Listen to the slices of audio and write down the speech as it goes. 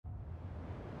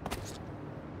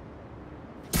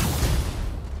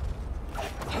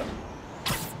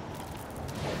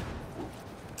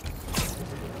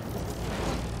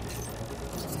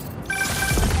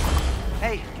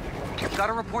got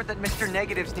a report that Mr.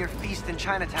 Negative's near Feast in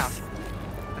Chinatown.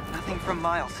 But nothing from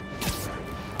Miles.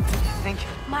 I think...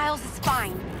 Miles is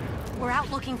fine. We're out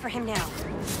looking for him now.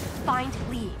 Find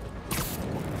Lee.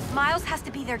 Miles has to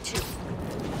be there too.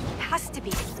 Has to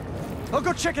be. I'll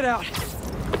go check it out.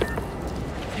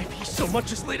 If he so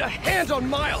much as laid a hand on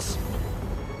Miles!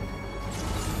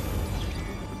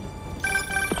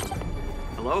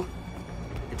 Hello?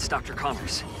 It's Dr.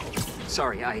 Connors.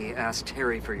 Sorry, I asked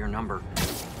Harry for your number.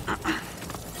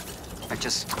 I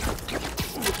just...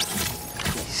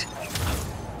 Please.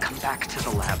 Come back to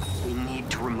the lab. We need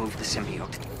to remove the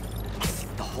symbiote.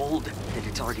 The hold that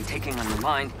it's already taking on your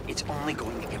mind, it's only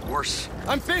going to get worse.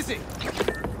 I'm busy!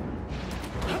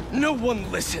 No one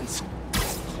listens.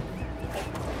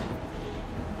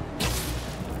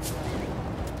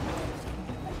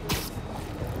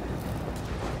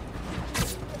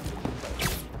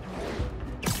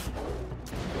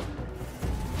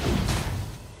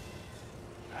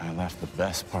 I left the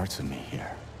best parts of me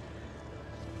here.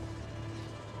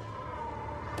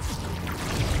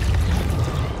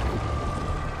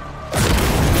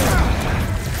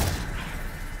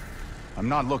 I'm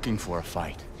not looking for a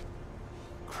fight.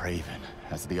 Kraven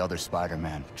has the other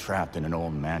Spider-Man trapped in an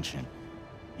old mansion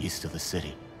east of the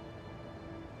city.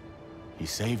 He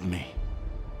saved me.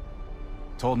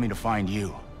 Told me to find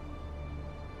you.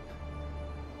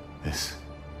 This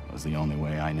was the only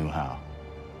way I knew how.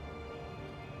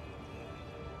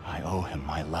 I owe him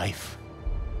my life.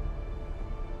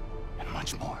 And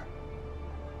much more.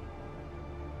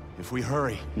 If we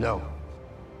hurry... No.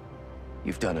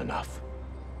 You've done enough.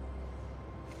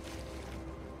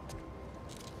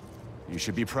 You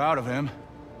should be proud of him.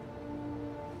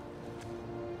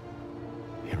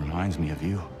 He reminds me of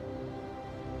you.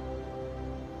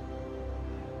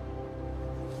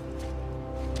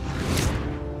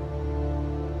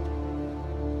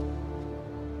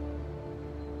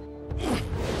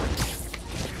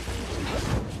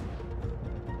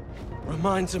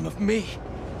 Reminds him of me.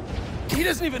 He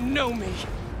doesn't even know me.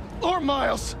 Or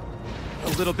Miles. A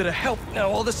little bit of help now,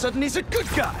 all of a sudden he's a good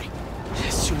guy.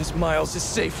 As soon as Miles is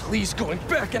safe, Lee's going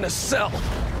back in a cell.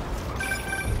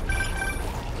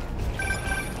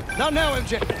 Not now,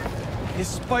 MJ. Is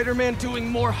Spider-Man doing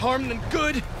more harm than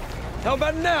good? How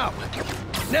about now?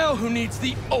 Now who needs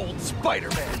the old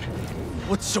Spider-Man?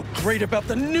 What's so great about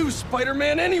the new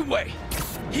Spider-Man anyway?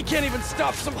 He can't even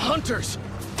stop some hunters.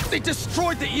 They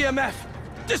destroyed the EMF.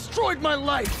 Destroyed my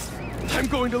life. I'm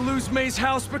going to lose May's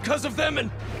house because of them and...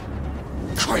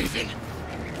 Kraven.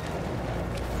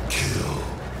 Kill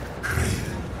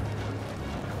Kraven.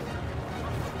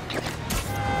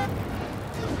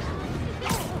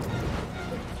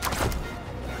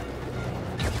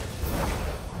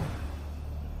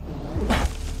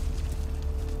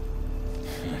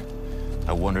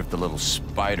 I wonder if the little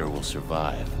spider will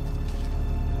survive.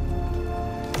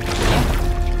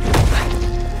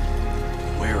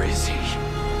 Where is he?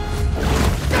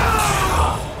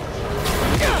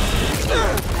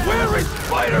 Where is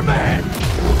Spider-Man?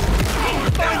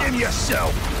 Find him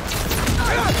yourself!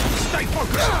 Stay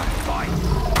focused! Fine!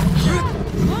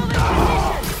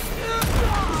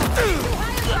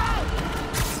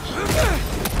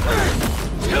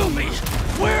 Tell me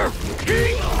where he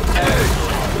is!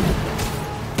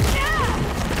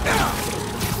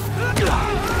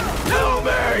 Tell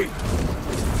me!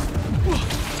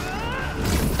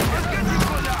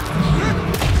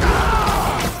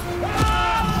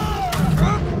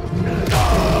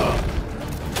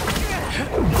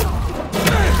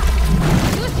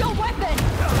 Use your weapon!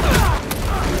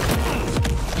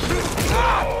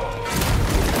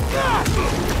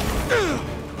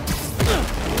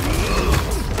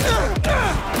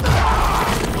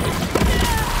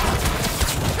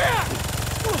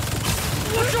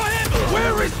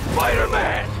 Where is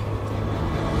Spider-Man?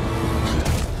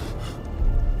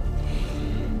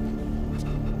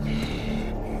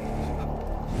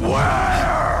 Where?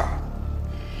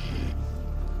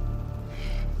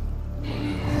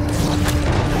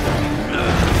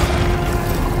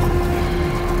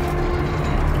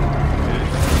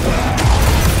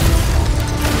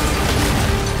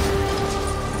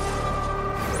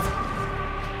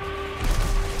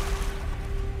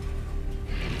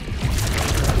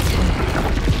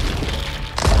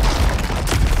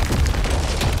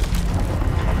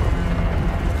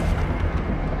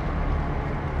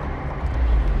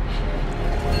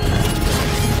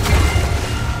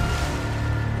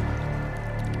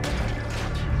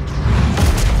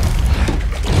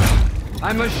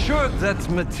 I'm assured that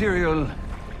material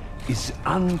is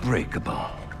unbreakable.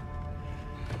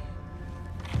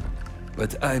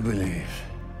 But I believe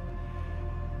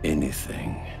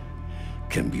anything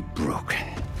can be broken.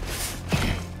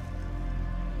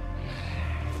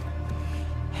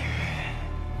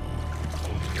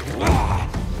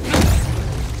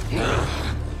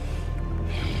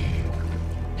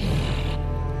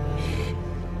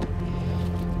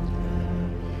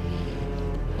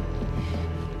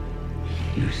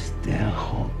 You still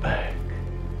hold back.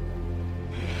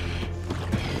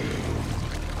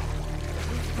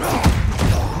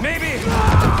 Maybe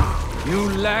You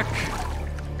lack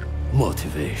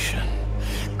motivation.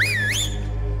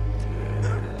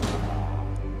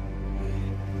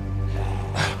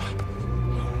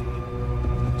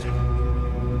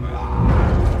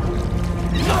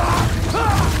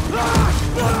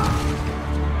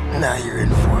 Now you're in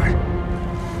for it.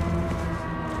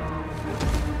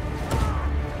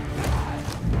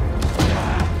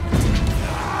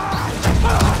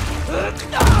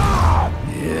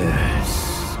 Yes.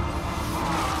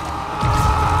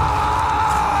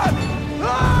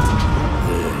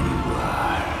 There you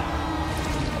are.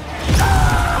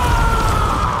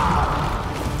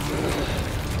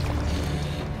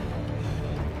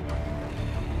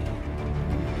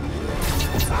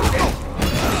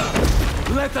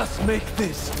 let us make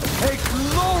this a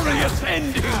glorious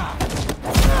ending!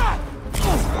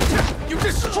 You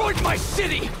destroyed my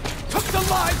city! Took the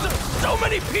lives of so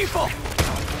many people!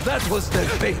 That was their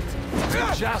fate,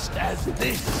 just as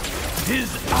this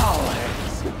is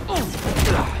ours!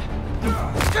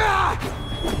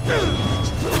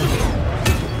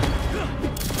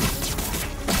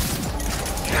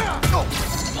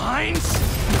 Minds?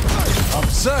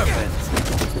 Observant!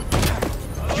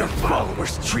 Your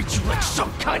followers treat you like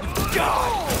some kind of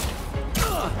god!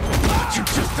 But you're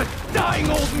just a dying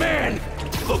old man,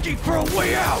 looking for a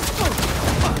way out!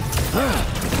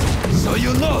 So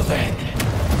you know then.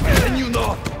 And you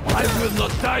know I will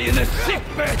not die in a sick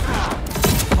bed!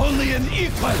 Only an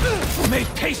equal may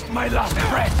taste my last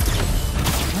breath!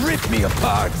 Rip me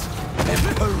apart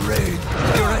and parade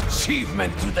your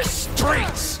achievement to the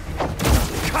streets!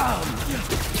 Come!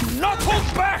 Do not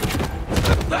hold back!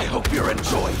 I hope you're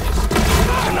enjoying it.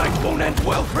 Tonight won't end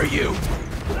well for you!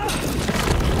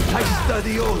 I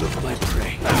study all of my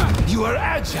prey. You are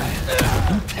agile,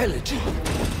 intelligent,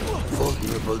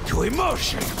 vulnerable to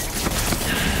emotion.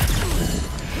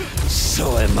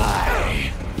 So am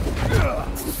I.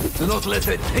 Do not let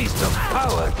the taste of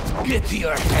power get to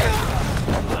your head.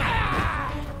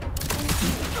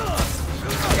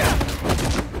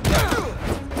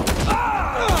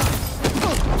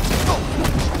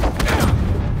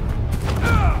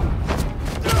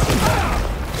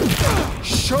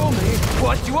 Show me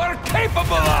what you are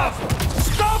capable of!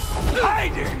 Stop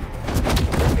hiding!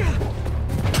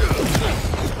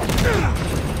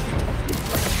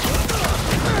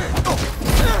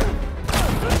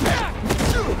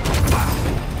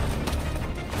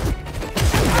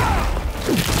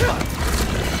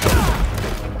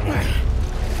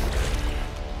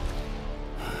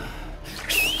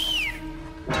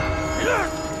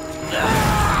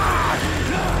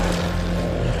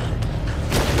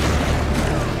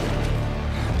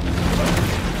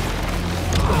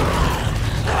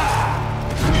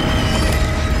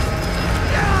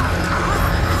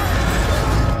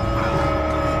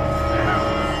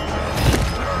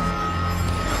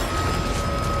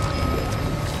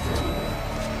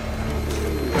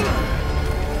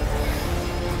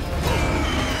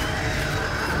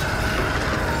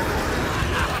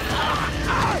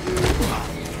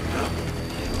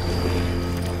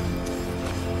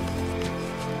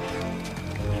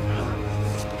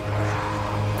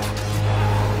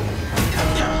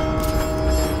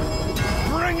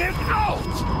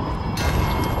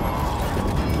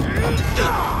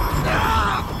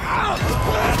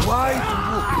 Why do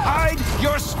you hide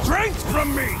your strength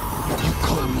from me? You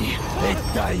call me a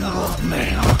dying old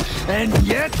man, and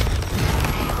yet...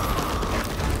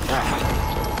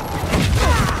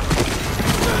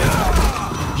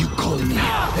 You call me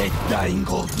a dying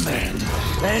old man,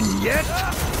 and yet...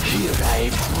 Here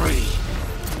I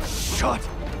breathe. Shut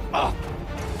up!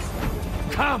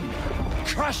 Come!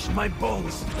 Crush my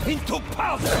bones into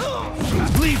powder!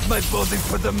 Leave my body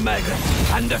for the maggot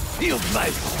and the field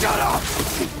life! Shut up!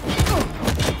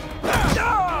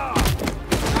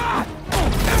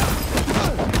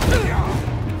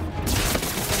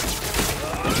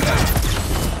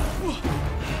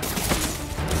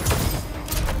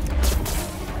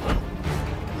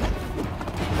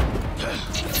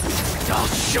 I'll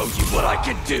show you what I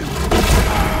can do!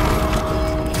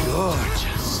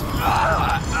 Gorgeous!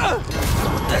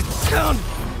 That sound!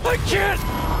 I can't!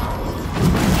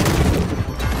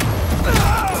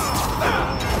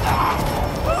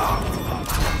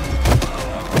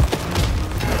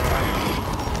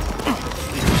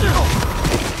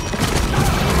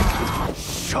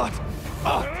 shot!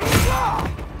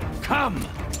 Come!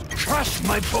 Crush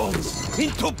my bones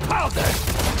into powder!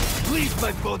 Leave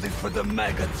my body for the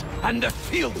maggots and the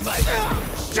field life!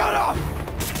 Shut up!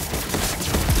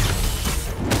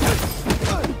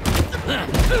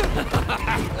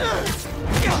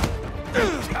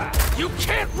 You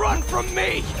can't run from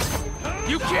me!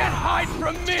 You can't hide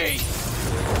from me!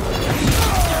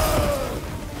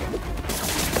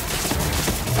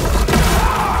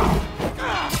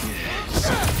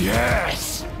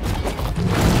 Yes!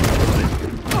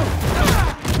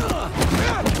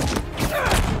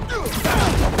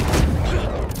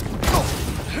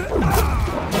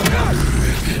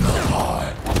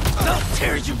 I'll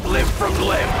tear you limb from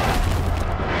limb!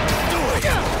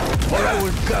 Or I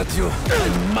will gut you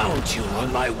and mount you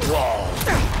on my wall!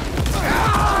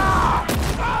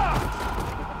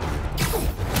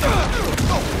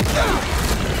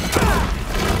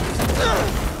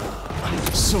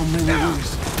 So many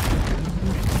ways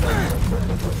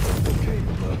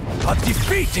of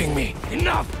defeating me!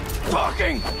 Enough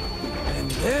talking!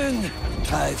 And then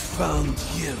I found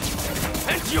you.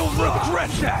 And you'll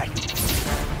regret that!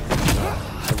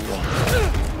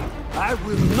 I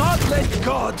will not let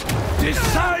God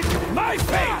decide my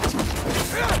fate!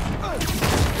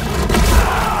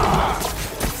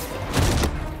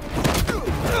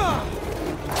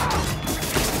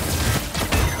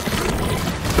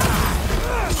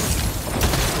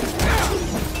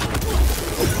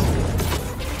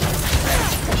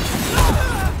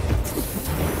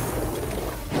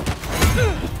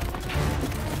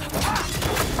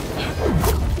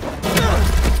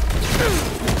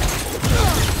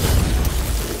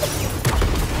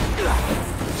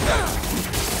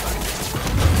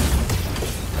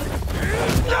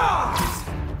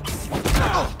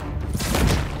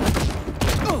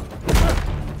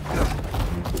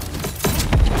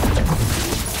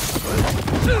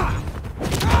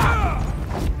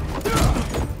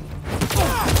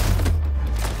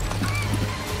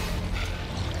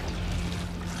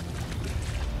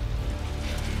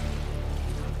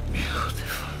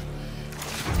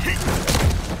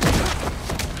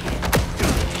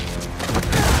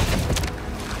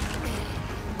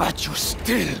 But you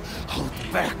still hold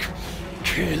back.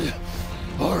 Kill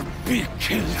or be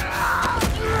killed.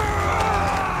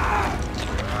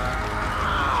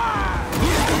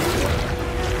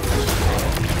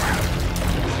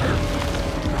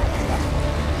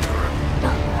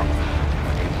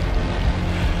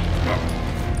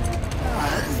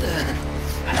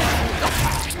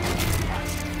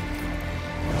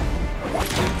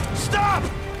 Stop!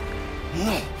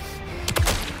 No.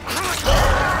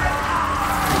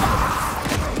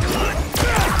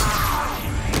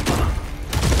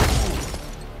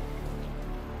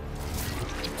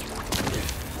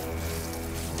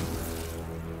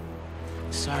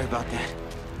 Sorry about that.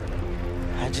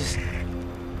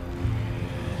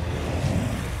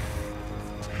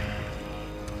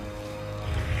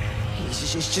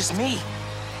 It's just me.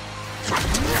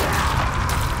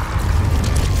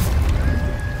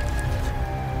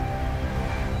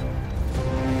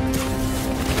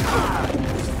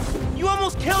 You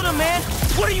almost killed him, man!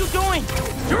 What are you doing?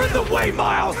 You're in the way,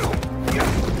 Miles!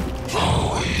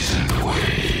 Always in the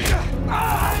way.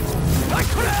 I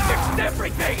could have fixed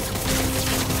everything!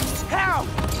 How?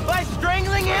 By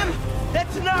strangling him?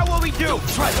 That's not what we do! Don't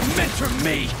try to mentor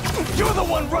me! You're the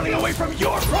one running away from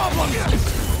your problems!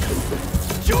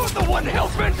 You're the one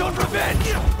hell-bent on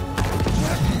revenge!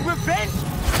 Revenge?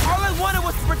 All I wanted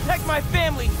was to protect my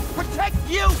family! Protect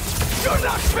you! You're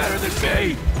not better than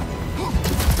me!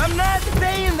 I'm not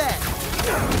saying that!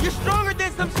 You're stronger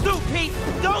than some soup, Pete!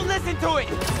 Don't listen to it!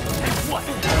 What?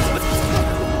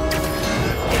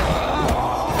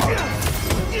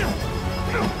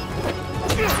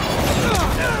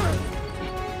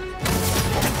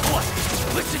 What?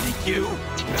 Listen to you?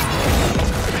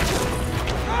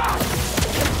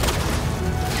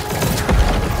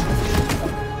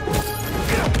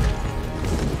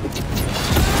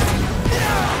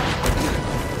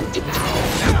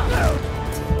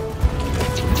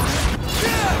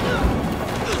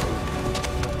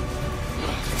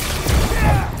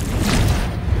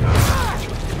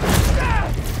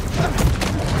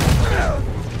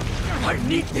 I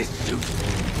need this suit.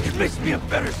 It makes me a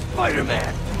better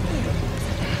Spider-Man.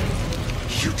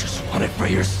 You just want it for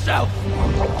yourself.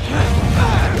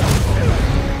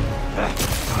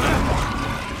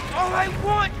 All I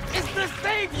want is to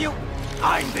save you!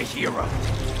 I'm the hero.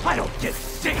 I don't get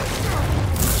saved.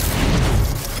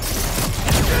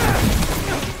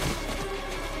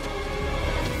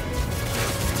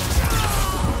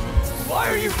 Why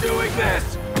are you doing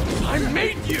this? I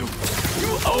made you!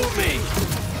 You owe me!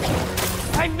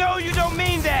 I know you don't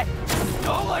mean that!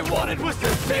 All I wanted was to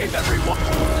save everyone!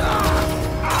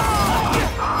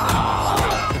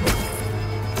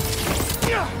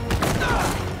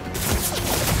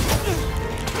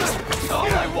 All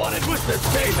I wanted was to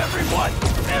save everyone!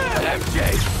 MJ!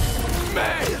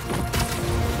 May!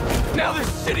 Now the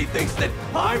city thinks that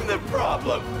I'm the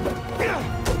problem!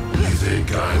 You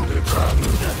think I'm the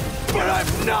problem? But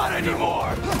I'm not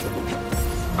anymore!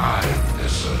 I'm the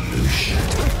solution.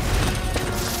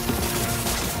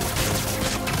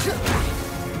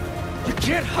 You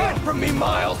can't hide from me,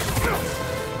 Miles!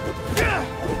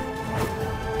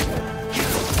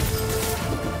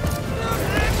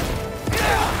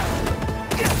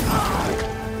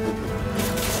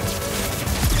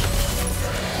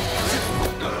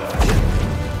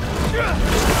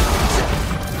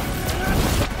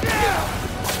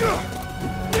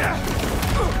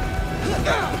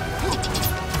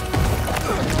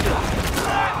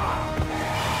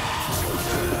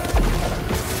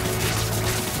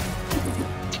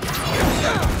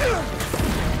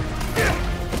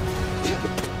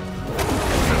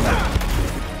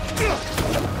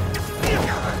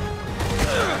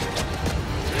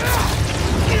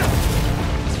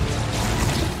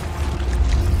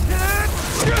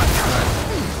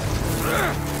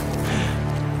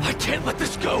 I can't let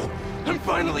this go! I'm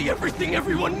finally everything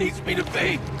everyone needs me to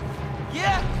be!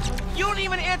 Yeah? You don't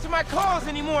even answer my calls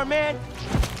anymore, man!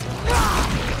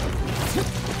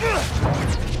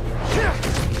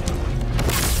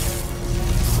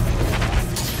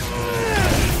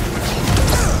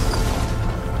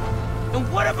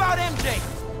 And what about MJ?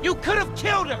 You could have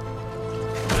killed her!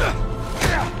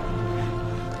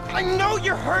 I know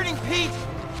you're hurting, Pete,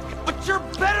 but you're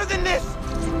better than this!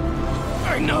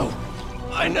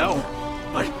 I know,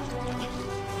 but...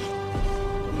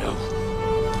 No.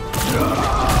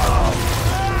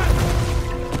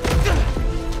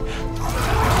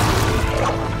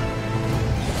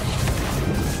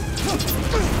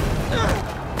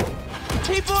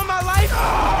 People in my life,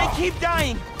 they keep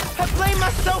dying. I blame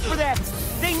myself for that.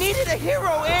 They needed a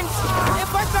hero, and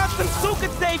if I thought some suit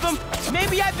could save them,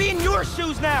 maybe I'd be in your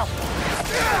shoes now.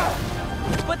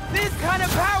 But this kind of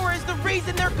power is the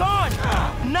reason they're gone.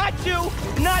 Not you,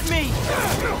 not me.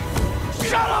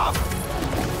 Shut up!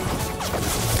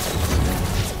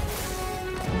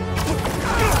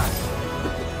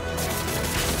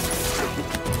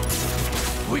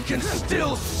 We can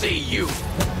still see you!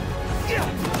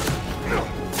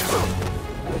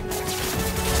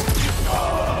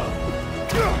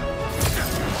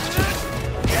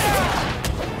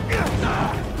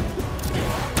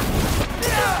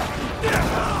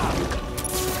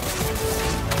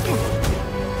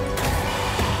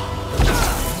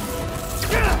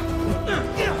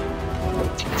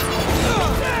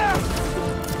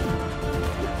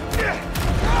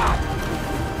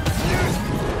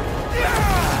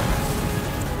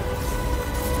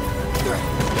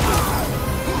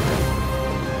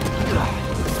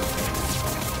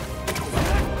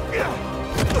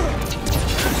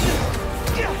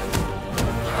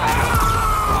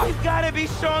 You've got to be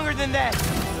stronger than that.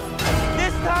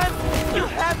 This time, you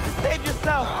have to save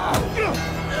yourself.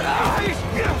 I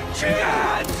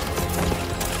can't!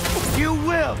 You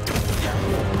will.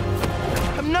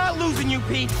 I'm not losing you,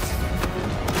 Pete.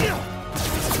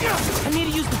 I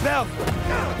need to use the belt.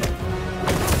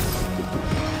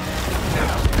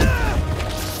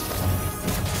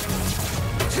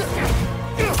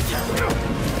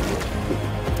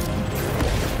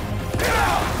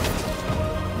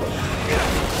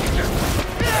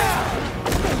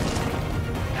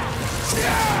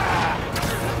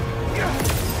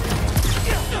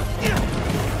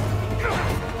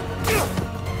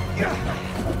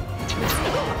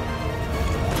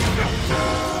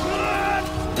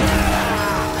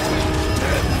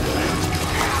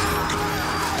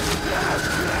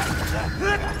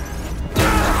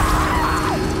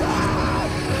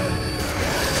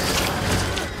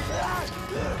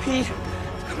 Pete,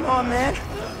 come on, man.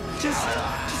 Just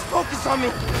focus on me.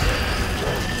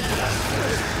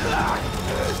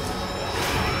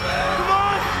 Come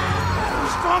on! You're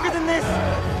stronger than this.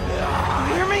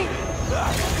 You hear me?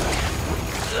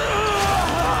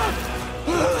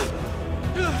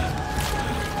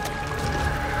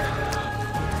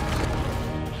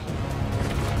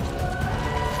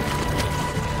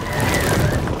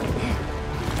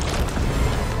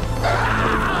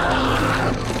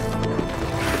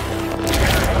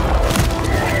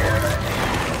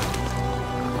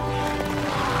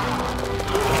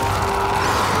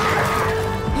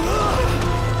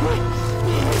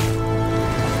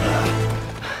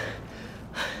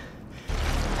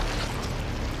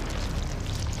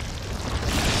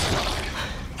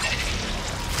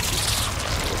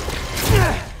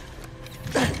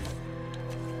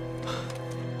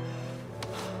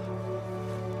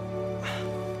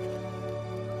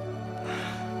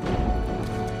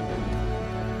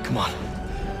 Come on,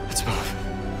 let's move.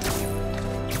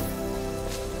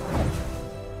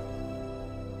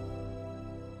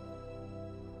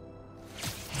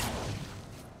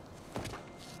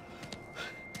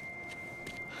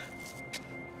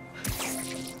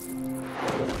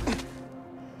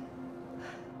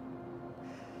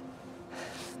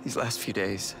 These last few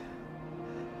days...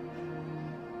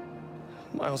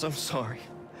 Miles, I'm sorry.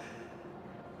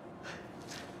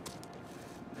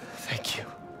 Thank you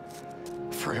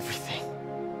for everything.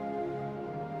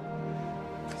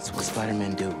 It's what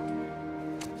Spider-Man do.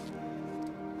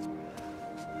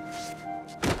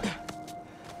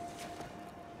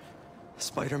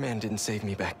 Spider-Man didn't save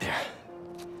me back there.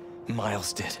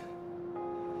 Miles did.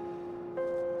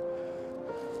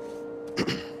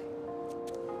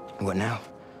 What now?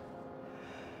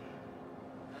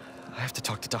 I have to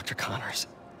talk to Dr. Connors.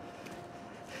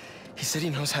 He said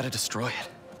he knows how to destroy it.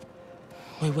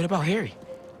 Wait, what about Harry?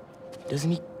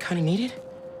 Doesn't he kind of need it?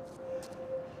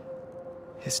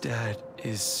 His dad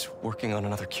is working on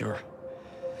another cure.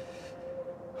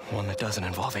 One that doesn't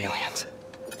involve aliens.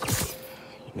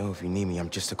 You know, if you need me, I'm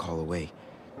just a call away.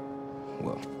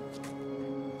 Well,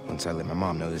 once I let my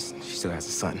mom know this, she still has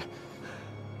a son.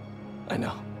 I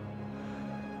know.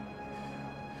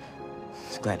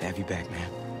 Just glad to have you back, man.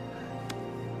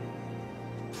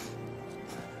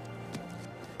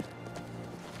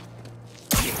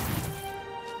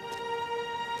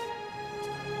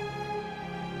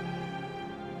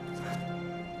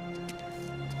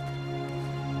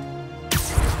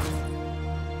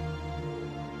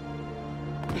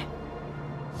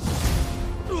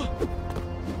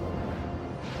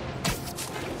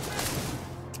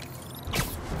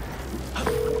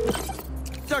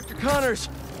 Dr. Connors,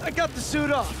 I got the suit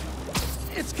off.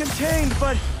 It's contained,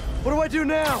 but what do I do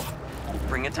now?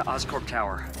 Bring it to Oscorp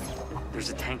Tower. There's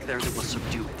a tank there that will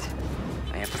subdue it.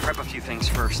 I have to prep a few things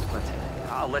first, but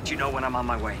I'll let you know when I'm on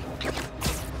my way.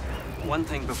 One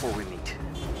thing before we meet.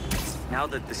 Now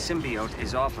that the symbiote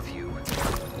is off of you,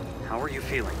 how are you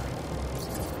feeling?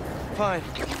 Fine.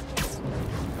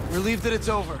 Relieved that it's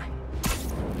over.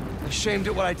 Ashamed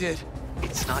at what I did.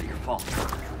 It's not your fault.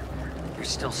 There's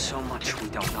still so much we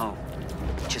don't know.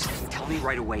 Just tell me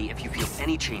right away if you feel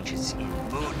any changes in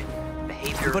mood,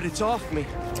 behavior... But it's off me.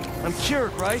 I'm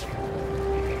cured, right?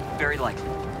 Very likely.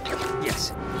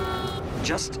 Yes.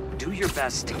 Just do your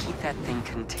best to keep that thing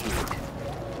contained.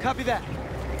 Copy that.